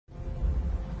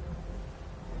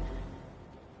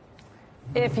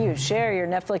If you share your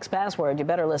Netflix password, you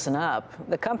better listen up.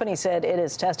 The company said it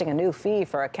is testing a new fee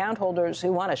for account holders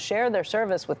who want to share their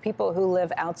service with people who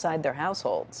live outside their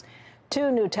households.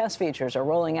 2 new test features are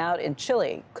rolling out in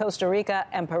Chile, Costa Rica,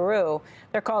 and Peru.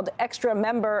 They're called Extra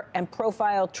Member and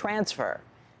Profile Transfer.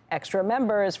 Extra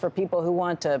Member is for people who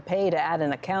want to pay to add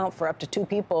an account for up to 2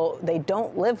 people they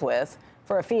don't live with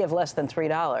for a fee of less than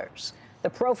 $3. The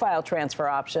profile transfer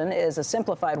option is a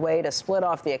simplified way to split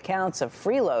off the accounts of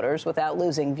freeloaders without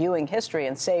losing viewing history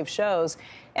and saved shows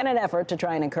in an effort to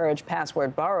try and encourage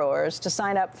password borrowers to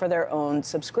sign up for their own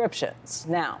subscriptions.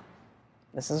 Now,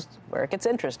 this is where it gets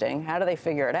interesting. How do they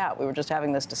figure it out? We were just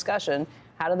having this discussion.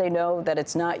 How do they know that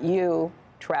it's not you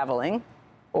traveling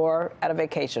or at a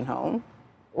vacation home?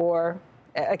 Or,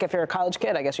 like, if you're a college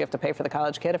kid, I guess you have to pay for the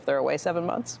college kid if they're away 7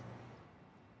 months?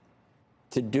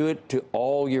 To do it to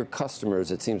all your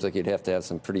customers, it seems like you'd have to have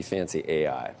some pretty fancy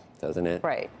AI, doesn't it?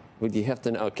 Right. Would you have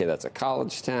to know, okay, that's a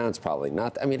college town, it's probably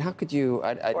not. I mean, how could you?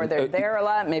 Or they're there a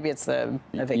lot, maybe it's a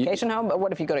vacation home, but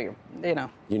what if you go to your,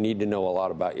 You need to know a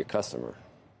lot about your customer.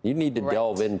 You need to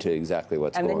delve into exactly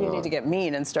what's going on. And then you need to get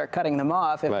mean and start cutting them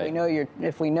off.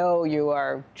 If we know you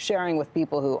are sharing with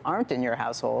people who aren't in your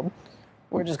household,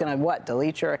 we're just going to,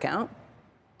 delete your account?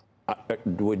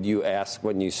 Would you ask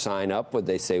when you sign up, would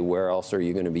they say, where else are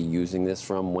you going to be using this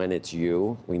from when it's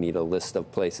you? We need a list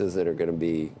of places that are going to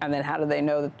be. And then how do they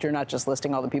know that you're not just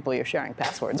listing all the people you're sharing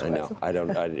passwords with? I know.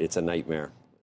 It's a nightmare.